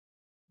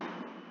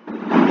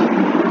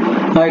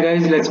Hi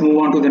guys, let's move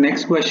on to the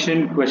next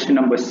question. Question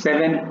number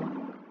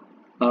 7,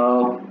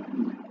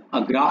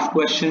 a graph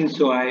question.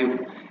 So I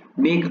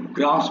make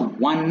graphs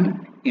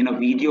one in a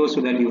video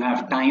so that you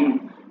have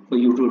time for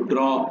you to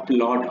draw,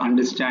 plot,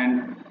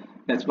 understand.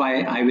 That's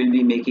why I will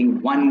be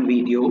making one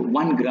video,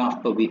 one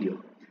graph per video.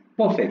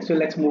 Perfect. So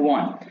let's move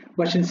on.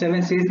 Question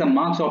 7 says the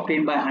marks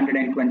obtained by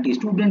 120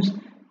 students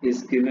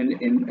is given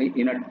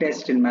in a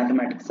test in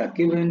mathematics are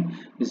given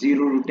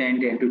 0 to 10,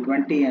 10 to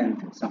 20,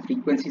 and some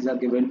frequencies are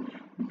given.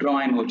 Draw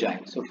an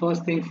ogive. So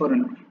first thing, for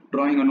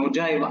drawing an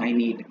ogive, I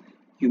need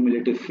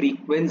cumulative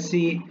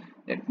frequency.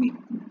 Let me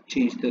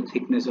change the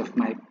thickness of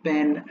my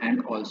pen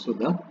and also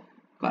the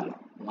color.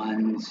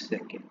 1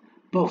 second.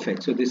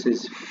 Perfect. So this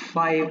is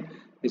 5,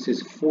 this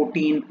is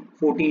 14,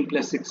 14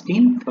 plus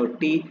 16,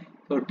 30,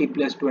 30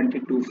 plus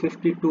 22,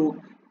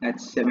 52,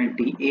 that's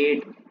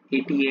 78,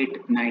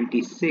 88,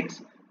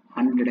 96,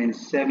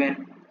 107,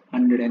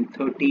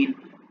 113,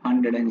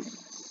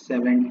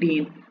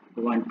 117,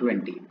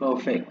 120.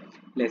 Perfect.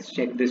 Let's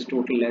check this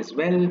total as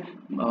well.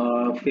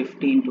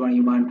 15,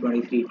 21,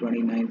 23,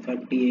 29,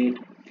 38,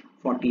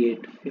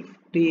 48,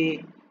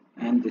 50,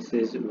 and this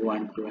is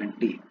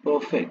 120.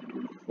 Perfect.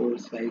 2, 4,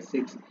 5,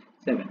 6,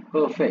 7.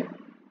 Perfect.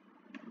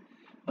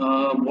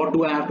 What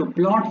do I have to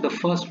plot? The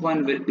first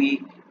one will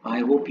be,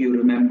 I hope you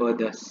remember,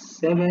 the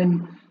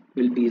 7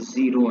 will be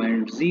 0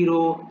 and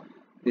 0.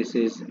 This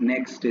is,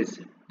 next is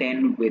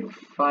 10 with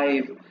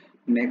 5.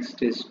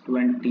 Next is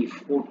 20,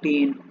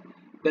 14.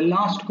 The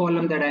last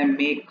column that I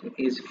make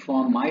is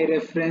for my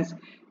reference.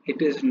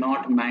 It is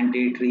not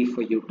mandatory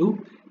for you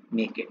to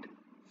make it.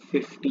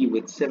 50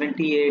 with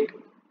 78,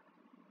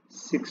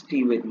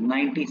 60 with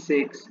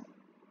 96,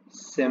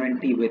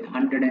 70 with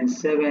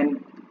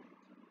 107,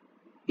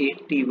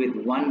 80 with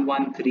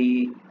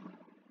 113,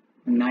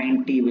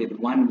 90 with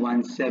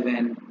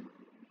 117,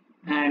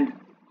 and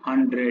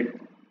 100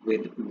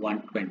 with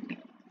 120.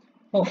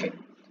 Perfect.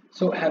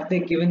 So have they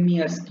given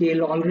me a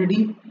scale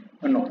already?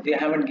 No, they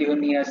haven't given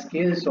me a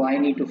scale, so I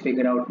need to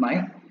figure out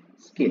my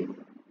scale.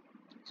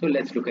 So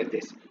let's look at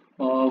this.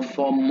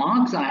 For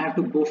marks, I have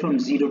to go from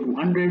 0 to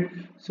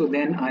 100. So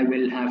then I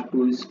will have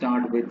to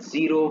start with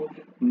 0.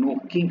 No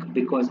kink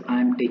because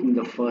I am taking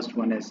the first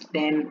one as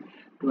 10.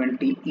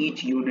 20,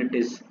 each unit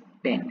is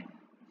 10.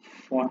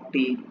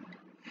 40,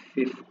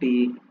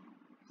 50,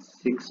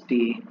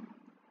 60,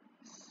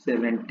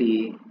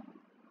 70,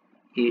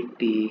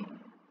 80,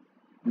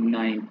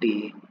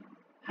 90,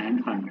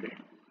 and 100.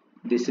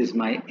 This is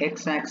my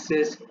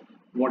x-axis.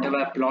 What have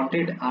I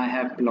plotted? I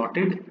have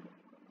plotted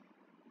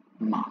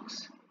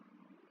marks.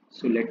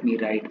 So let me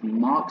write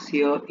marks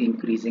here,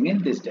 increasing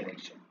in this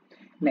direction.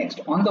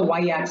 Next, on the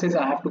y-axis,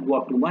 I have to go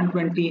up to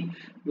 120,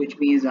 which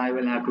means I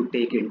will have to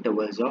take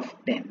intervals of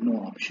 10, no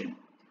option.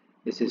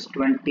 This is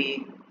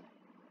 20,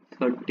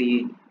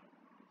 30,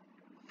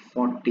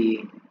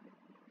 40,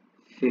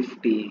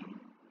 50,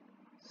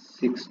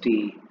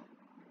 60,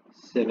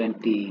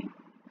 70,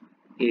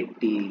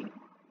 80,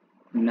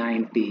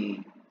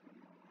 90,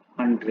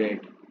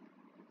 100,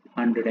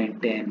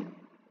 110,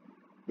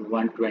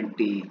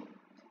 120.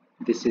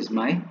 This is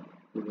my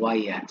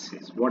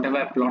y-axis. What have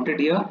I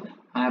plotted here?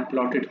 I have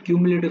plotted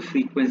cumulative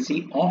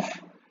frequency of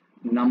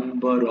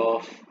number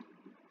of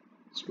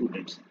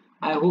students.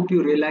 I hope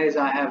you realize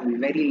I have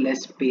very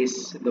less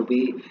space. The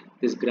way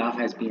this graph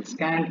has been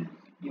scanned,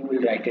 you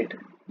will write it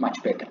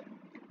much better.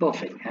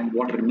 Perfect. And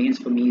what remains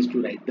for me is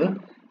to write the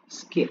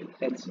scale.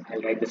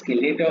 I'll write the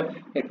scale later.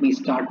 Let me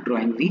start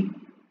drawing the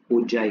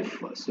ogive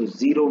first. So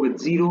 0 with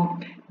 0.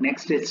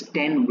 Next is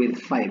 10 with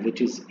 5, which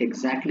is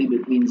exactly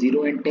between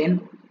 0 and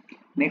 10.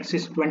 Next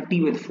is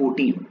 20 with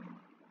 14.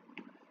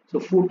 So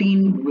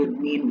 14 would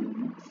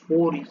mean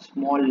 4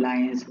 small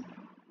lines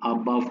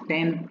above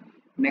 10.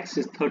 Next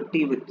is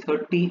 30 with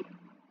 30.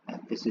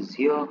 This is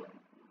here.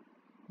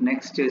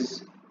 Next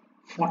is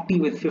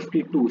 40 with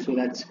 52. So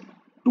that's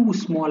 2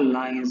 small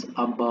lines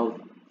above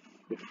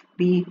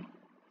 50.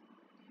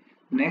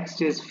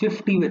 Next is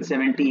 50 with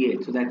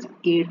 78. So that's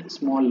 8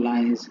 small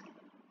lines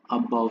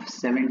above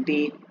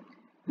 70.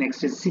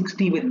 Next is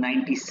 60 with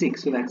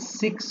 96. So that's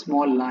 6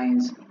 small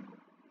lines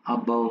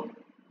above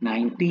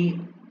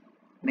 90.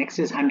 Next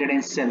is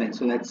 107.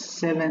 So that's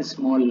 7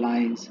 small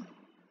lines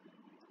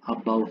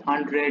above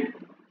 100.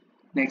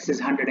 Next is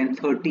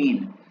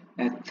 113.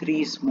 That's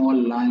 3 small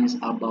lines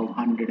above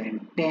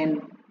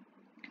 110.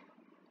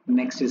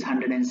 Next is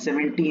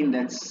 117.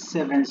 That's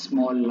 7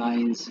 small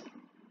lines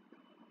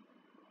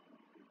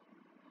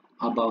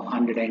above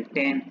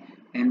 110,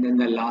 and then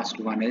the last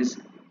one is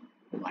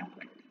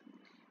 120.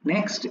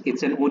 Next,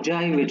 it's an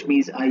ogive, which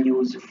means I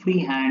use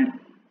freehand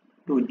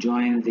to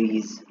join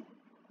these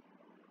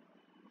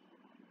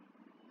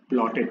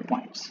plotted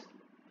points.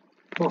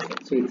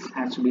 Perfect. So it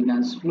has to be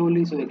done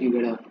slowly so that you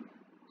get a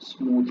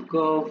smooth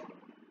curve.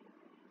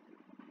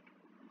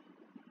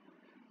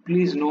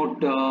 Please note,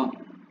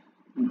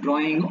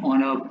 drawing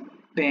on a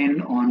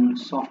pen on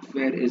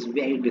software is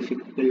very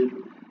difficult.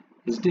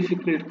 It's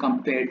difficult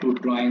compared to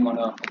drawing on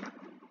a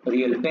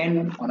real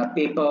pen on a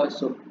paper.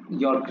 So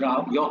your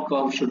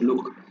curve should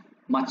look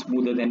much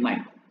smoother than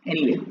mine.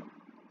 Anyway,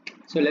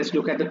 So let's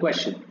look at the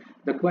question.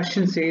 The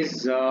question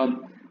says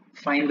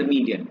find the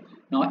median.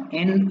 Now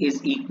n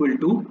is equal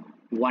to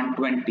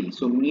 120.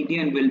 So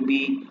median will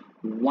be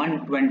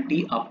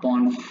 120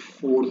 upon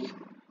 4th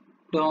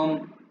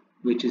term,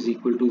 which is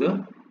equal to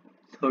the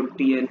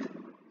 30th,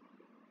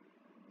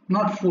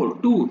 not 4,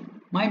 2.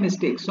 My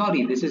mistake,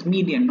 sorry, this is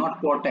median,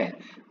 not quartile.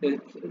 The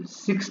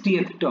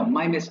 60th term,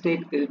 my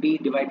mistake, will be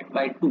divided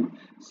by 2.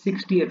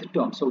 60th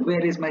term. So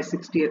where is my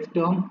 60th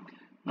term?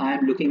 I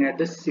am looking at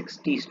the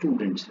 60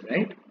 students,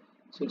 right?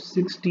 So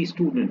 60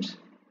 students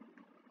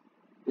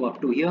go up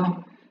to here,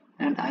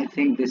 and I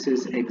think this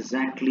is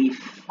exactly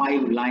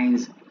 5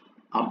 lines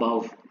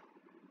above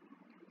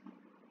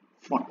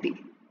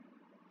 40.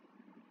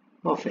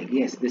 Perfect.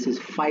 Yes, this is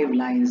 5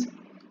 lines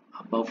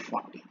above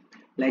 40.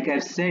 Like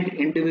I've said,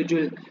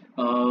 individual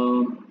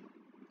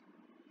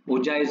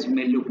ojis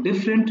may look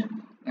different.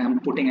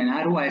 I'm putting an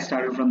arrow. I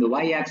started from the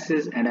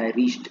y-axis and I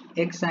reached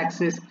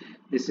x-axis.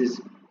 This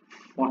is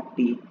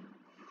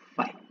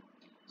 45.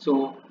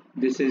 So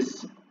this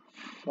is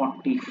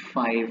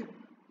 45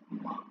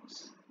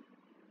 marks.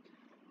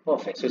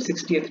 Perfect. So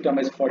 60th term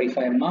is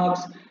 45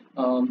 marks.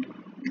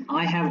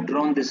 I have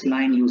drawn this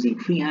line using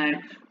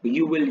freehand.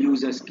 You will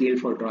use a scale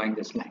for drawing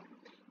this line.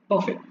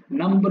 Perfect.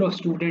 Number of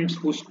students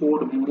who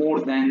scored more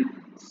than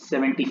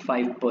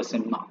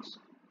 75% marks.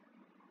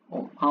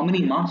 Oh, how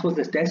many marks was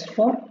this test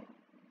for?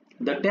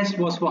 The test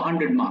was for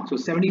 100 marks. So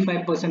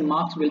 75%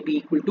 marks will be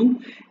equal to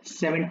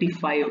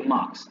 75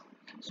 marks.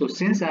 So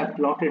since I've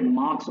plotted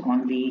marks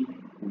on the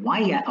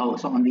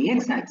on the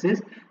x-axis,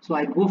 so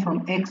I go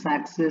from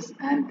x-axis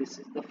and this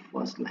is the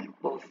first line.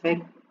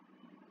 Perfect.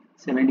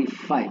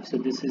 75. So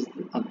this is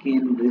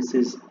again, this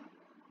is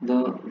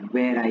the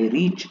where I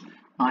reach.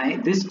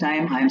 This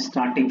time I am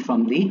starting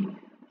from the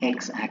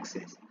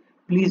x-axis.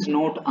 Please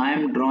note I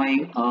am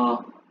drawing a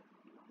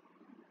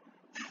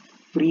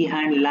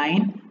freehand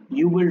line.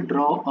 You will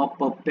draw a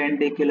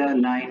perpendicular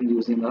line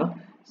using a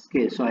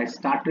scale. So I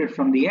started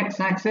from the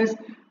x-axis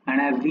and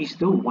I have reached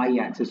the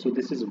y-axis. So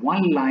this is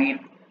one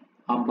line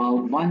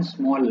above, one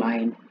small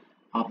line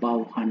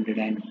above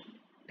 110.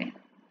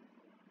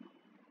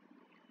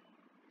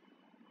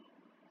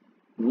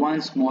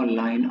 One small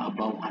line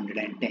above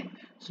 110.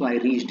 So I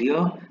reached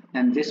here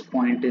and this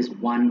point is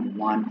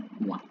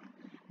 111.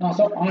 Now,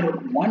 so are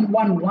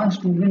 111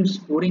 students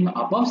scoring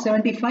above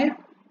 75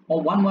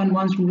 or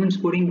 111 students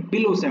scoring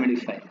below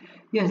 75?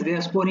 Yes, they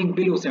are scoring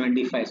below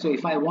 75. So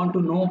if I want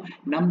to know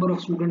number of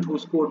students who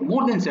scored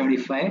more than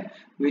 75,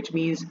 which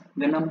means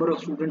the number of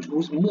students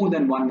who's more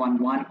than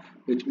 111,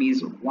 which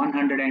means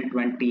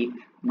 120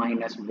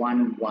 minus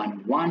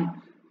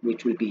 111,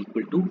 which will be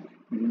equal to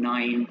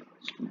 9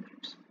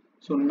 students.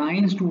 So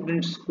 9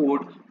 students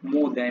scored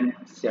more than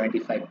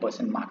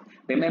 75% mark.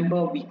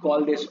 Remember, we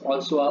call this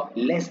also a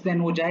less than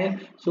ogive.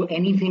 So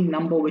anything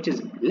number which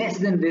is less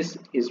than this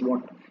is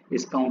what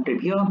is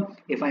counted here.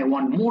 If I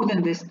want more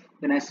than this,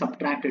 then I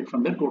subtract it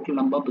from the total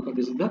number because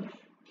this is the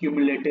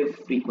cumulative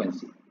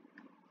frequency.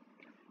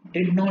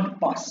 Did not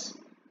pass.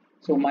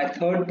 So my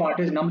third part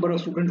is number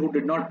of students who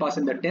did not pass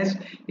in the test.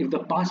 If the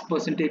pass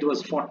percentage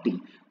was 40.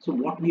 So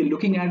what we are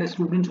looking at is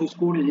students who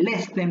scored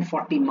less than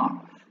 40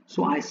 marks.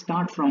 So I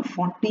start from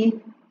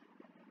 40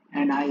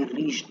 and I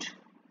reached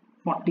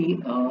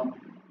 40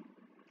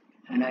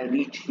 and I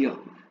reach here.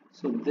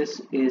 So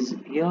this is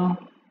here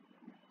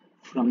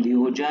from the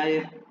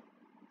ogive.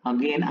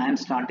 Again I am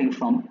starting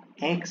from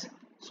x,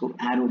 so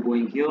arrow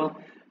going here,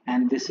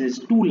 and this is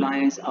 2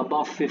 lines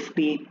above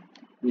 50,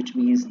 which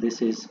means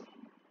this is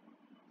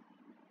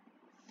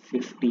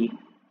 52.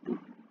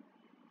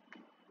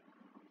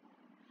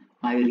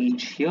 I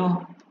reach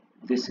here,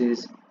 this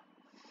is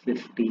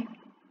 52.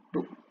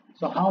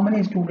 So how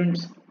many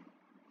students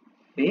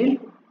fail?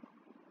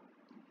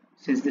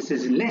 Since this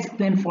is less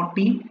than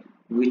 40,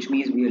 which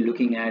means we are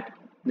looking at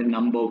the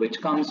number which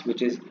comes,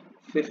 which is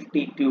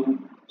 52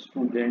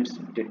 students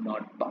did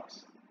not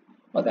pass.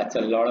 Well, that's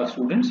a lot of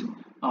students.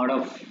 Out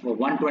of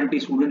 120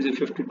 students, if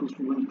 52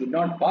 students did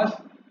not pass,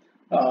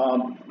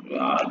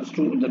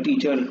 the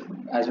teacher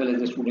as well as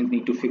the students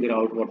need to figure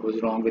out what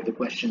was wrong with the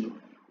question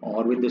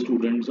or with the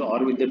students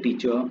or with the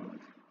teacher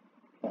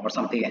or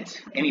something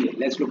else. Anyway,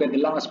 let's look at the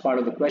last part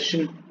of the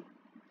question,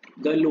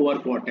 the lower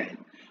quartile.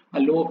 A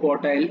lower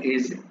quartile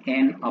is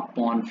n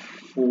upon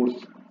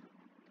 4th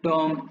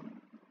term.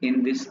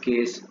 In this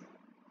case,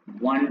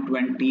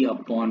 120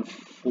 upon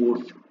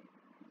 4th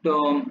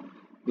term,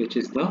 which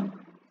is the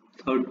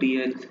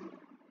 30th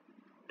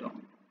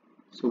term.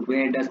 So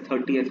where does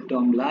 30th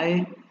term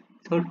lie?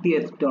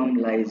 30th term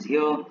lies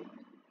here.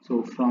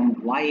 So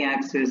from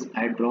y-axis,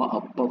 I draw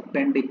a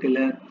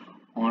perpendicular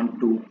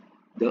onto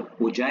the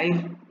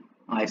ogive.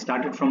 I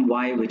started from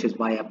y, which is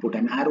why I put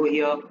an arrow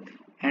here,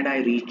 and I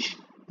reach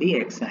the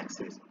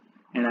x-axis,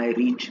 and I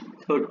reach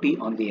 30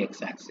 on the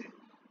x-axis.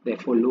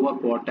 Therefore, lower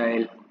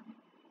quartile,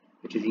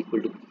 which is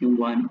equal to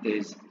Q1,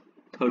 is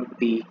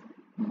 30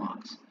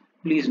 marks.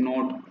 Please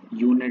note,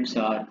 units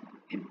are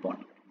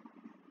important.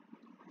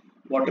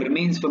 What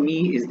remains for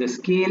me is the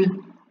scale.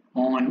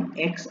 On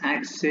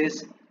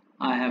x-axis,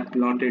 I have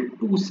plotted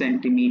 2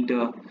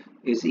 centimeter.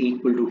 is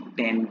equal to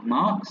 10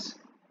 marks,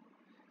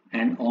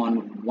 and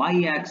on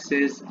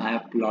y-axis I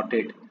have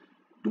plotted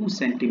 2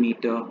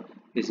 centimeter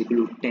is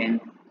equal to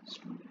 10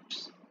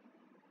 students.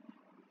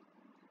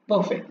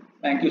 Perfect.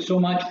 Thank you so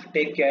much.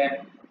 Take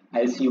care.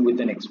 I'll see you with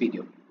the next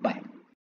video.